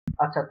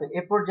আচ্ছা, তো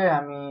এ পর্যায়ে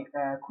আমি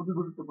খুবই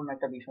গুরুত্বপূর্ণ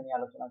একটা বিষয় নিয়ে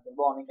আলোচনা করব।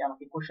 অনেকে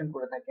আমাকে কোশ্চেন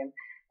করে থাকেন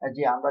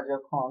যে আমরা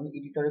যখন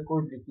এডিটরে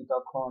কোড লিখি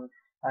তখন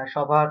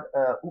সবার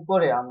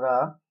উপরে আমরা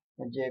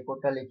যে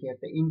কোডটা লিখি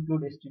একটা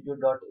include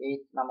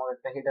stdio.h নামক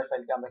একটা হেডার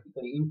ফাইলকে আমরা কি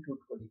করি,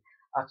 ইনক্লুড করি।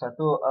 আচ্ছা,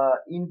 তো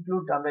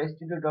ইনক্লুড আমরা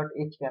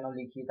stdio.h কেন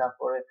লিখি,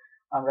 তারপরে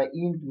আমরা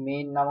ইন্ট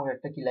মেইন নামক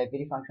একটা কি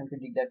লাইব্রেরি ফাংশনকে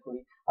ডিক্লেয়ার করি,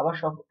 আবার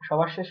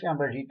সবার শেষে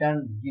আমরা রিটার্ন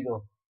জিরো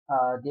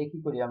দিয়ে কি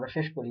করি, আমরা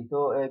শেষ করি। তো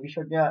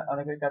বিষয়টা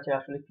অনেকের কাছে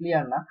আসলে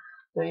ক্লিয়ার না।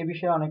 তো এই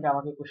বিষয়ে অনেকে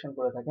আমাকে কোশ্চেন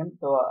করে থাকেন।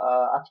 তো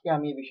আজকে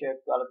আমি এই বিষয়ে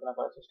একটু আলোচনা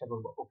করার চেষ্টা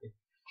করব। ওকে,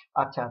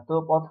 আচ্ছা, তো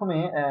প্রথমে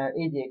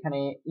এই যে এখানে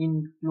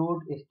ইনক্লুড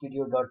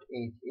স্টুডিও ডট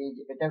এইচ, এই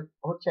যে এটা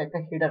হচ্ছে একটা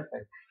হেডার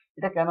ফাইল।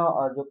 এটা কেন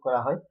যোগ করা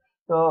হয়?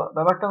 তো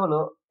ব্যাপারটা হলো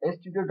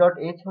স্টুডিও ডট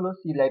এইচ হলো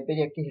সি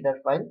লাইব্রেরি একটি হেডার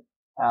ফাইল।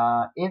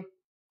 এই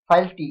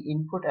ফাইলটি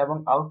ইনপুট এবং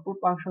আউটপুট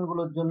ফাংশন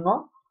গুলোর জন্য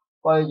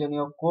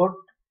প্রয়োজনীয় কোড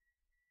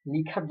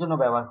লিখার জন্য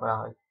ব্যবহার করা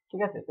হয়।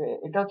 ঠিক আছে, তো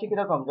এটা হচ্ছে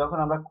কিরকম, যখন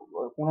আমরা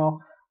কোনো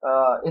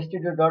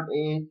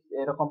stdio.h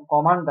এরকম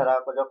কমান্ড দ্বারা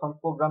যখন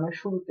প্রোগ্রামের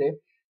শুরুতে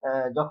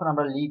যখন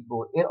আমরা লিখবো,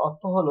 এর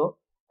অর্থ হলো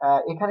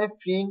এখানে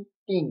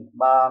প্রিন্টিং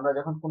বা আমরা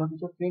যখন কোনো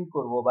কিছু প্রিন্ট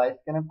করব বা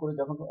স্ক্যান করে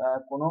যখন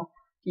কোনো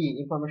কি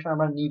ইনফরমেশন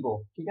আমরা নিব,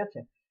 ঠিক আছে,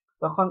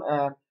 তখন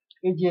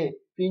এই যে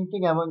প্রিন্টিং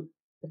এবং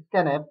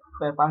স্ক্যানএপ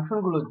ফাংশন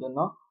গুলোর জন্য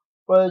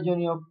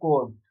প্রয়োজনীয়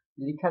কোড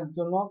লিখার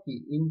জন্য কি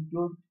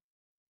ইনক্লুড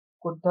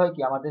করতে হয়,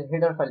 কি আমাদের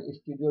হেডার ফাইল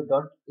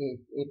stdio.h,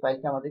 এই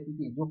ফাইলটা আমাদের কি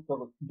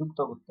যুক্ত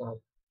করতে হয়।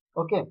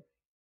 ওকে,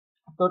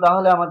 তো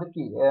তাহলে আমাদের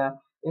কি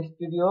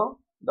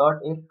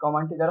stdio.h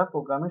কমান্ডটি দ্বারা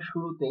প্রোগ্রামের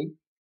শুরুতেই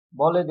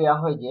বলে দেয়া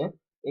হয় যে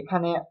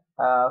এখানে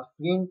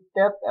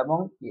printf এবং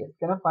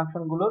scanf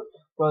ফাংশন গুলোর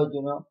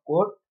প্রয়োজনীয়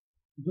কোড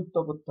যুক্ত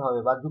করতে হবে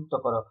বা যুক্ত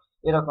করো,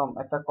 এরকম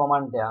একটা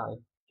কমান্ড দেয়া হয়।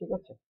 ঠিক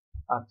আছে,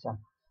 আচ্ছা,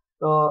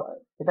 তো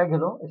এটা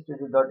গেল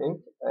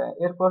stdio.h।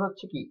 এরপর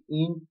হচ্ছে কি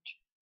int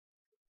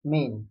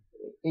মেইন,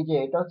 এই যে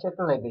এটা হচ্ছে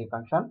একটা লাইব্রেরি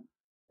ফাংশন।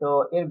 তো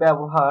এর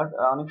ব্যবহার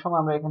অনেক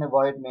সময় আমরা এখানে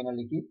ভয়েড মেইনও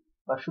লিখি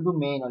বা শুধু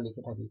মেইনও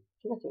লিখে থাকি।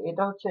 ঠিক আছে,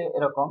 এটা হচ্ছে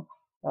এরকম।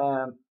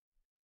 আহ,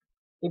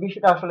 এই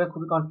বিষয়টা আসলে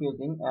খুবই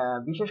কনফিউজিং,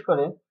 বিশেষ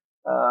করে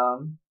আহ,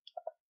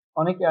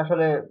 অনেকে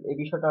আসলে এই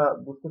বিষয়টা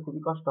বুঝতে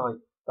খুবই কষ্ট হয়।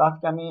 তো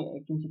আজকে আমি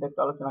কিঞ্চিত একটু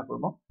আলোচনা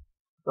করব।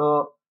 তো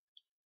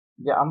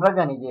যে আমরা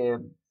জানি যে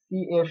সি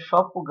এর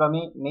সব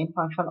প্রোগ্রামে মেইন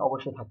ফাংশন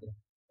অবশ্যই থাকে।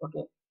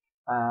 ওকে,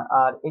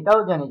 আর এটাও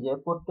জানি যে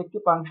প্রত্যেকটি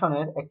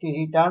ফাংশনের একটি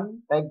রিটার্ন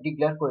টাইপ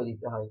ডিক্লেয়ার করে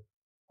দিতে হয়।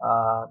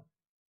 আহ,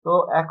 তো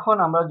এখন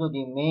আমরা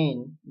যদি মেইন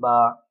বা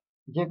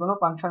যে কোনো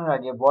ফাংশনের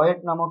আগে ভয়েড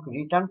নামক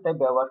রিটার্ন টাইপ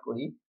ব্যবহার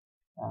করি,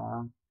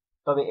 আহ,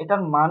 তবে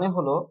এটার মানে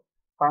হলো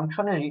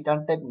ফাংশনের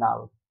রিটার্ন টাইপ নাল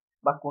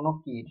বা কোনো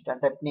কি রিটার্ন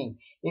টাইপ নেই।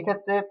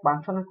 এক্ষেত্রে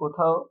ফাংশনের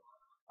কোথাও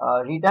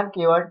রিটার্ন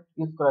কিওয়ার্ড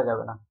ইউজ করা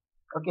যাবে না।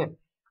 ওকে,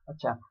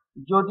 আচ্ছা,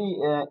 যদি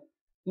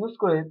ইউজ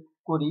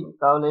করি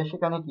তাহলে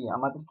সেখানে কি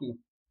আমাদের কি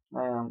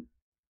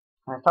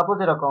সাপোজ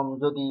এরকম,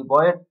 যদি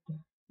ভয়েড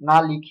না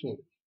লিখে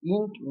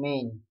ইন্ট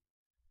মেইন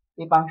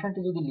এই ফাংশনটি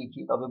যদি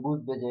লিখি তবে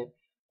বুঝবে যে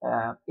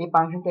এই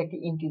ফাংশনটি একটি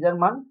ইন্টিজার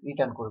মান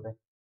রিটার্ন করবে।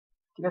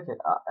 ঠিক আছে,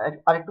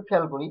 আরেকটু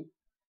খেয়াল করি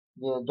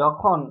যে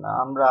যখন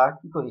আমরা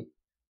কি করি,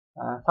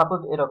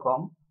 সাপোজ এরকম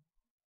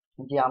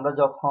যে আমরা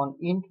যখন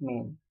ইন্ট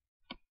মেইন,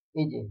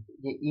 এই যে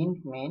যে ইন্ট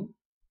মেইন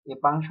এই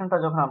ফাংশনটা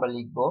যখন আমরা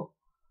লিখব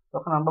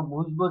তখন আমরা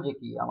বুঝবো যে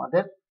কি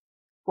আমাদের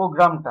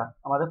প্রোগ্রামটা,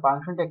 আমাদের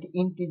ফাংশনটা একটি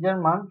ইন্টিজার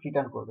মান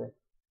রিটার্ন করবে।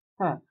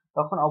 হ্যাঁ,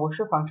 তখন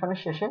অবশ্যই ফাংশনের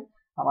শেষে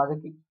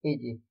আমাদেরকে এই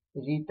যে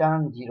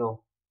রিটার্ন জিরো,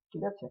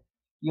 ঠিক আছে,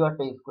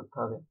 কিওয়ার্ডটা ইউজ করতে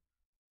হবে।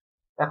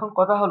 এখন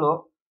কথা হলো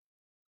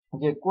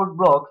যে কোড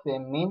ব্লকস এ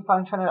মেইন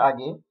ফাংশনের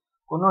আগে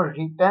কোনো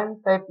রিটার্ন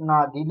টাইপ না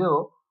দিলেও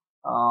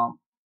আহ,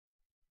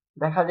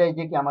 দেখা যায়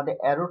যে কি আমাদের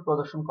এরর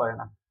প্রদর্শন করে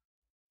না।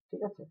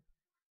 ঠিক আছে,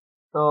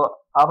 তো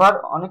আবার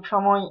অনেক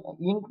সময়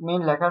ইন্ট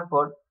মেইন লেখার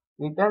পর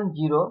রিটার্ন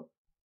জিরো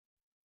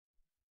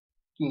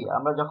কি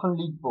আমরা যখন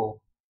লিখবো,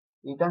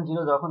 রিটার্ন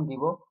জিরো যখন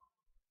দিব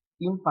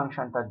ইন্ট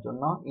ফাংশনটার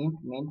জন্য, ইন্ট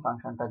মেইন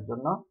ফাংশনটার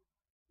জন্য,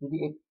 যদি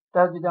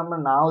এটা যদি আমরা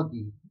নাও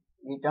দিই,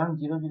 রিটার্ন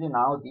জিরো যদি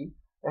নাও দিই,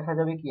 দেখা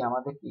যাবে কি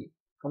আমাদের কি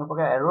কোনো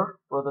প্রকার এরর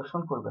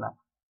প্রদর্শন করবে না।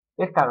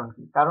 এর কারণ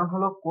কি? কারণ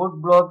হলো কোড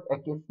ব্লক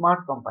একটি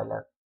স্মার্ট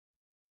কম্পাইলার।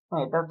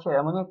 হ্যাঁ, এটা হচ্ছে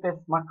এমনই একটা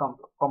স্মার্ট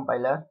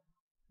কম্পাইলার,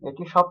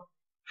 এটি সব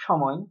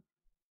সময়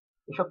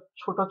এসব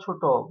ছোট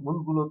ছোট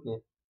ভুলগুলোকে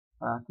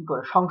কি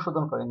করে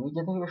সংশোধন করে,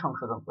 নিজে থেকে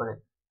সংশোধন করে।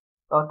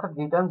 তো অর্থাৎ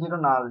রিটার্ন জিরো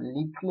না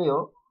লিখলেও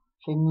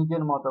সে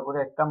নিজের মতো করে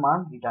একটা মান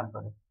রিটার্ন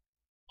করে।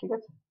 ঠিক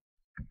আছে,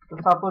 তো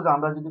সাপোজ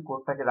আমরা যদি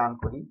কোডটাকে রান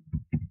করি,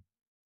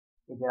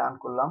 এই যে রান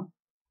করলাম।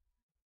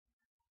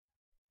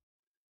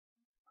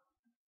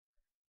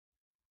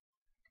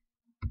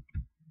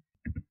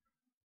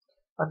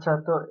 আচ্ছা,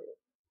 তো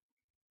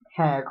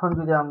হ্যাঁ, এখন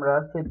যদি আমরা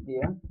সেভ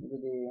দিয়ে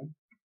যদি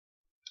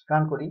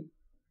রান করি,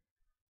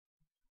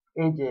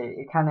 এই যে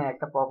এখানে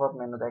একটা পপ আপ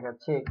মেনু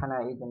দেখাচ্ছে, এখানে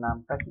এই যে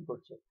নামটা কি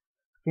করছে,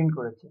 প্রিন্ট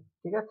করেছে।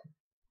 ঠিক আছে,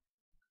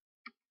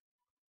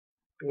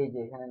 এই যে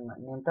এখানে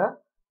নেমটা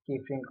কি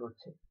প্রিন্ট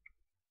করছে।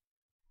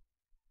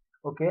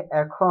 ওকে,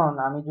 এখন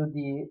আমি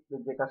যদি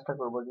যে কাজটা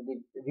করব, যদি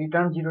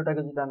রিটার্ন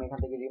জিরোটাকে যদি আমি এখান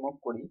থেকে রিমুভ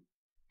করি,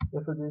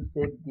 এরপর যদি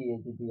সেভ দিয়ে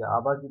যদি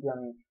আবার যদি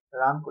আমি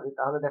রান করি,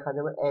 তাহলে দেখা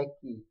যাবে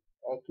একই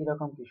একই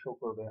রকম কি শো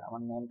করবে,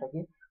 আমার নেমটা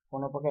কি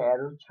কোনো প্রকার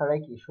এরর ছাড়াই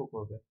কি শো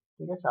করবে।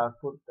 ঠিক আছে,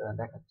 আউটপুট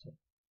দেখাচ্ছে।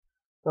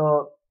 তো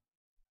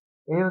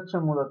এই হচ্ছে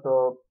মূলত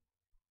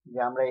যে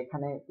আমরা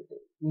এখানে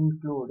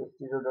ইনক্লুড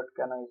স্টিরিও ডট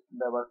কেন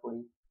ব্যবহার করি,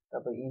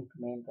 তারপর ইন্ট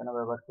মেইন কেন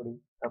ব্যবহার করি,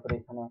 তারপরে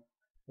এখানে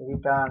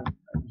রিটার্ন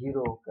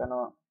জিরো কেন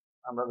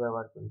আমরা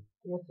ব্যবহার করি।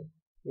 ঠিক আছে,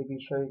 এই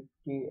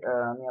বিষয়টি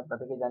আমি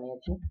আপনাদেরকে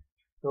জানিয়েছি।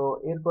 তো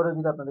এরপরে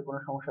যদি আপনাদের কোনো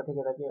সমস্যা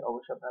থেকে থাকে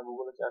অবশ্যই আপনারা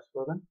গুগলে সার্চ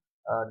করবেন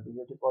আর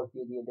ভিডিওটি পজ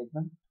দিয়ে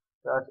দেখবেন।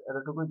 তো আজ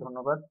এতটুকুই,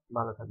 ধন্যবাদ,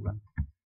 ভালো থাকবেন।